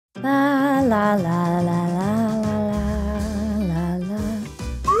la la la la la la.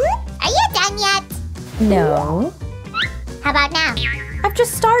 Are you done yet? No. How about now? I've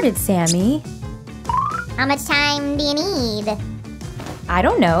just started, Sammy. How much time do you need? I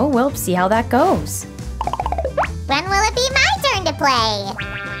don't know. We'll see how that goes. When will it be my turn to play?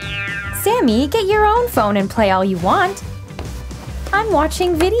 Sammy, get your own phone and play all you want. I'm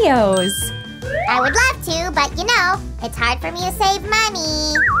watching videos. I would love to, but you know, it's hard for me to save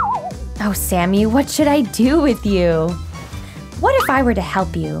money. Oh, Sammy, what should I do with you? What if I were to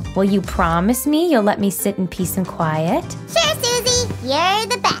help you? Will you promise me you'll let me sit in peace and quiet? Sure, Susie, you're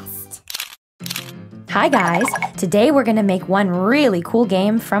the best. Hi, guys. Today we're gonna make one really cool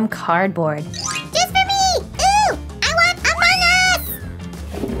game from cardboard. Just for me! Ooh! I want Among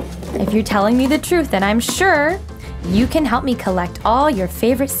Us! If you're telling me the truth, then I'm sure you can help me collect all your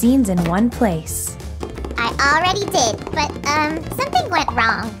favorite scenes in one place. I already did, but something went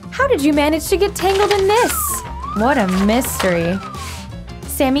wrong. How did you manage to get tangled in this? What a mystery.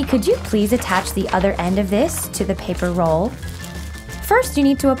 Sammy, could you please attach the other end of this to the paper roll? First, you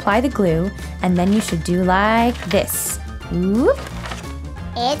need to apply the glue, and then you should do like this. Whoop.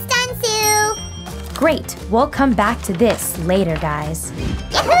 It's done, Sue! Great. We'll come back to this later, guys.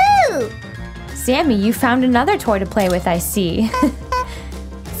 Yahoo! Sammy, you found another toy to play with, I see.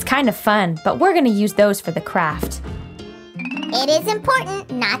 It's kind of fun, but we're gonna use those for the craft. It is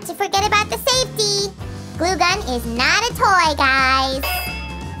important not to forget about the safety. Glue gun is not a toy, guys.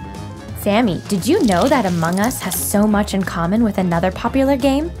 Sammy, did you know that Among Us has so much in common with another popular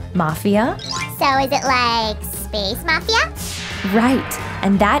game, Mafia? So is it like Space Mafia? Right,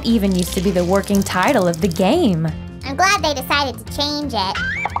 and that even used to be the working title of the game. I'm glad they decided to change it.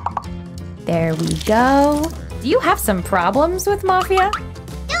 There we go. Do you have some problems with Mafia?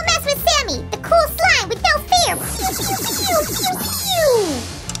 Don't mess with Sammy, the cool slime with no fear.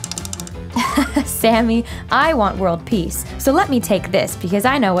 Sammy, I want world peace, so let me take this because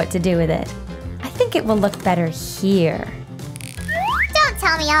I know what to do with it. I think it will look better here. Don't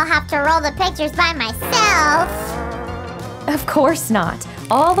tell me I'll have to roll the pictures by myself. Of course not.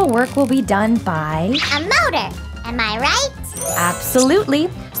 All the work will be done by... A motor, am I right? Absolutely,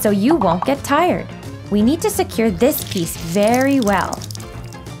 so you won't get tired. We need to secure this piece very well,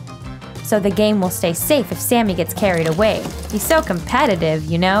 so the game will stay safe if Sammy gets carried away. He's so competitive,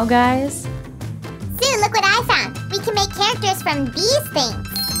 you know, guys? Sue, look what I found. We can make characters from these things.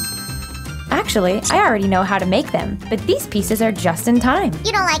 Actually, I already know how to make them, but these pieces are just in time.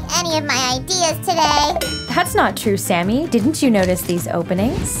 You don't like any of my ideas today. That's not true, Sammy. Didn't you notice these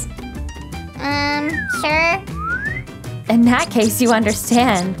openings? Sure. In that case, you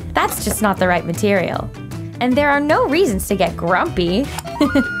understand. That's just not the right material. And there are no reasons to get grumpy.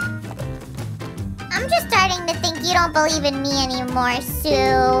 I'm just starting to think you don't believe in me anymore,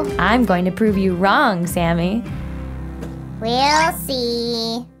 Sue. I'm going to prove you wrong, Sammy. We'll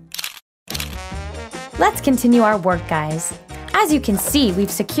see. Let's continue our work, guys. As you can see, we've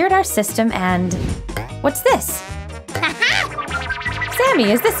secured our system and... What's this?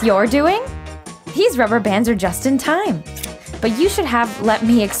 Sammy, is this your doing? These rubber bands are just in time. But you should have let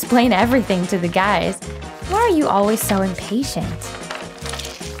me explain everything to the guys. Why are you always so impatient?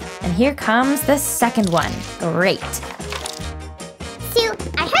 And here comes the second one. Great. Sue,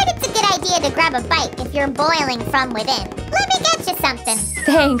 I heard it's a good idea to grab a bite if you're boiling from within. Let me get you something.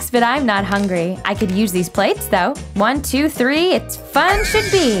 Thanks, but I'm not hungry. I could use these plates, though. 1, 2, 3, it's fun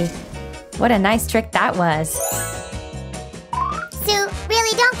should be. What a nice trick that was. Sue,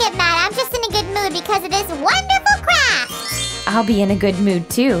 really don't get mad. I'm just in a good mood because of this wonderful craft. I'll be in a good mood,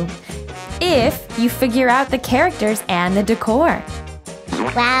 too, if you figure out the characters and the decor.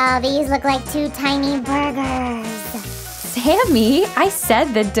 Wow, these look like 2 tiny burgers. Sammy, I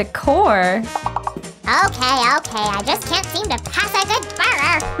said the decor. Okay, I just can't seem to pass a good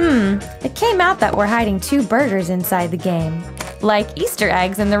burger. It came out that we're hiding 2 burgers inside the game. Like Easter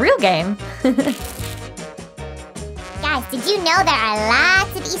eggs in the real game. Guys, did you know there are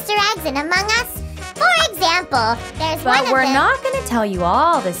lots of Easter eggs in Among Us? For example, there's one of them... But we're not going to tell you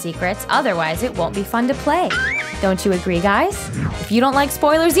all the secrets, otherwise it won't be fun to play. Don't you agree, guys? If you don't like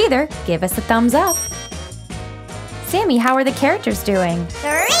spoilers either, give us a thumbs up. Sammy, how are the characters doing?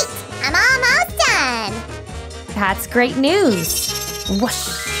 Great! I'm almost done. That's great news.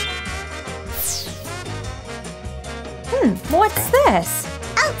 Whoosh. What's this?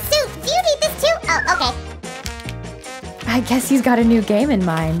 Oh, Sue, do you need this too? Oh, okay. I guess he's got a new game in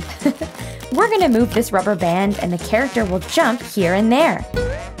mind. We're gonna move this rubber band and the character will jump here and there.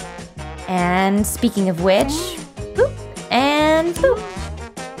 And speaking of which, boop and boop.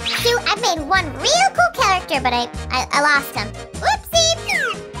 Sue, I've made one real cool character, but I lost him. Whoopsie!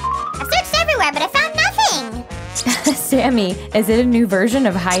 I've searched Sammy, is it a new version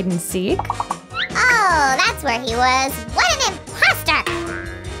of hide and seek? Oh, that's where he was. What an imposter!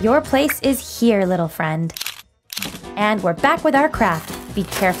 Your place is here, little friend. And we're back with our craft. Be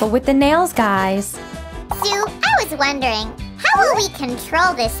careful with the nails, guys. Sue, I was wondering, how will we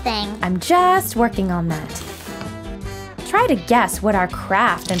control this thing? I'm just working on that. Try to guess what our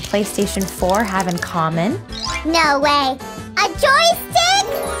craft and PlayStation 4 have in common. No way. A joystick?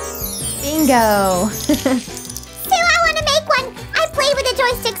 Bingo! Sue, I want to make one. I play with a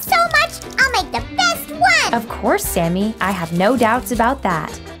joystick so much, I'll make the best one. Of course, Sammy. I have no doubts about that.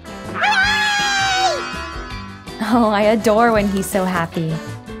 Hooray! Oh, I adore when he's so happy.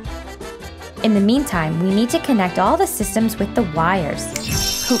 In the meantime, we need to connect all the systems with the wires.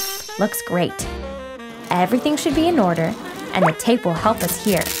 Poof, looks great. Everything should be in order, and the tape will help us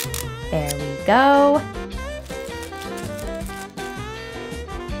here. There we go.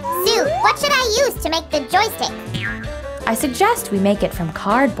 Sue, what should I use to make the joystick? I suggest we make it from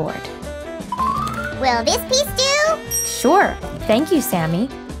cardboard. Will this piece do? Sure. Thank you, Sammy.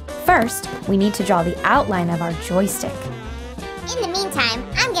 First, we need to draw the outline of our joystick. In the meantime,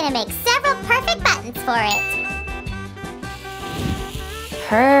 I'm gonna make several perfect buttons for it.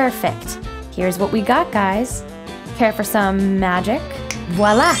 Perfect. Here's what we got, guys. Care for some magic?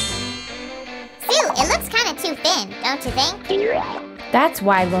 Voila! Sue, it looks kind of too thin, don't you think? That's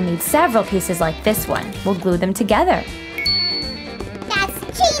why we'll need several pieces like this one. We'll glue them together. That's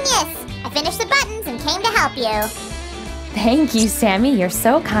genius! I finished the buttons and came to help you. Thank you, Sammy. You're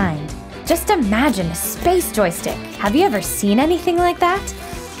so kind. Just imagine a space joystick. Have you ever seen anything like that?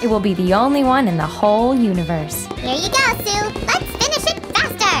 It will be the only one in the whole universe. Here you go, Sue. Let's finish it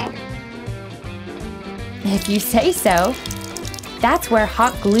faster. If you say so. That's where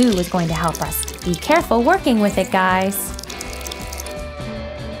hot glue is going to help us. Be careful working with it, guys.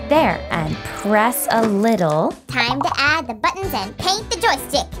 There, and press a little. Time to add the buttons and paint the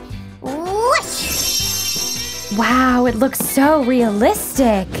joystick. Whoosh! Wow, it looks so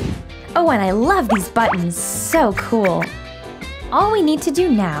realistic. Oh, and I love these buttons. So cool. All we need to do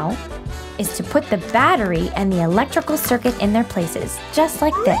now is to put the battery and the electrical circuit in their places, just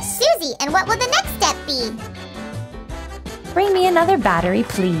like this. Susie, and what will the next step be? Bring me another battery,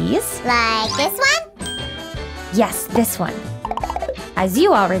 please. Like this one? Yes, this one. As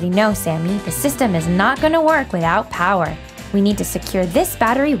you already know, Sammy, the system is not going to work without power. We need to secure this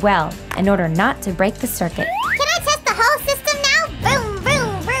battery well in order not to break the circuit. Can I test the whole system now? Boom,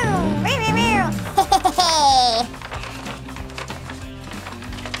 boom, boom, boom, boom.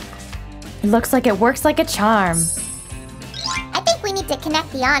 Looks like it works like a charm. I think we need to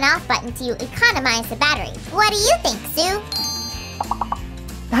connect the on-off button to economize the battery. What do you think, Sue?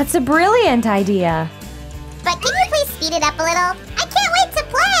 That's a brilliant idea. But can you please speed it up a little? I can't wait to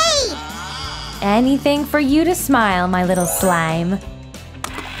play! Anything for you to smile, my little slime.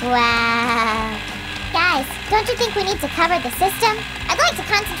 Wow. Guys, don't you think we need to cover the system? I'd like to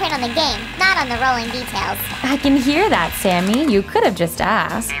concentrate on the game, not on the rolling details. I can hear that, Sammy. You could have just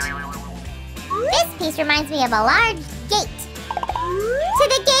asked. This piece reminds me of a large gate. To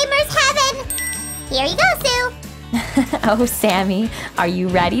the gamer's heaven! Here you go, Sue! Oh, Sammy, are you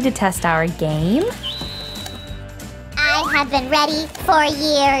ready to test our game? I have been ready for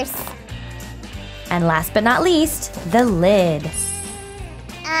years. And last but not least, the lid.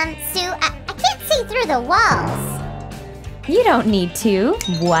 Sue, I can't see through the walls. You don't need to.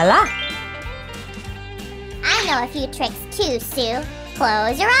 Voila! I know a few tricks too, Sue.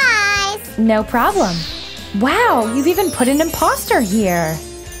 Close your eyes. No problem. Wow, you've even put an imposter here.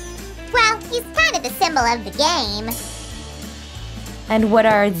 Well, he's kind of the symbol of the game. And what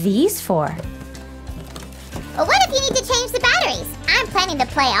are these for? Well, what if you need to change the batteries? I'm planning to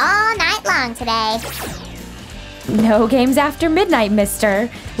play all night long today. No games after midnight, mister.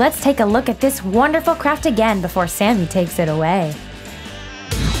 Let's take a look at this wonderful craft again before Sammy takes it away.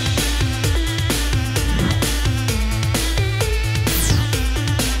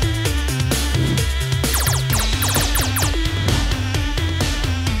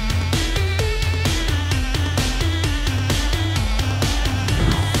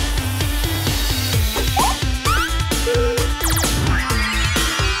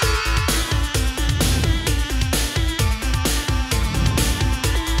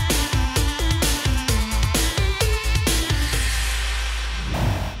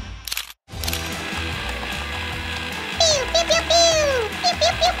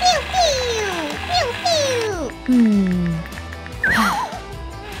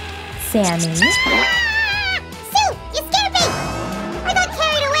 Sammy? Sue, you scared me! I got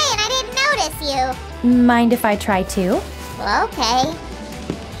carried away and I didn't notice you. Mind if I try to? Well, okay.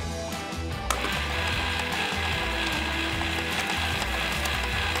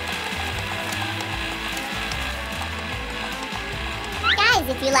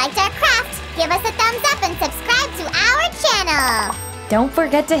 guys, if you liked our craft, give us a thumbs up and subscribe to our channel. Don't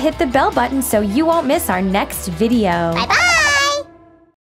forget to hit the bell button so you won't miss our next video. Bye-bye.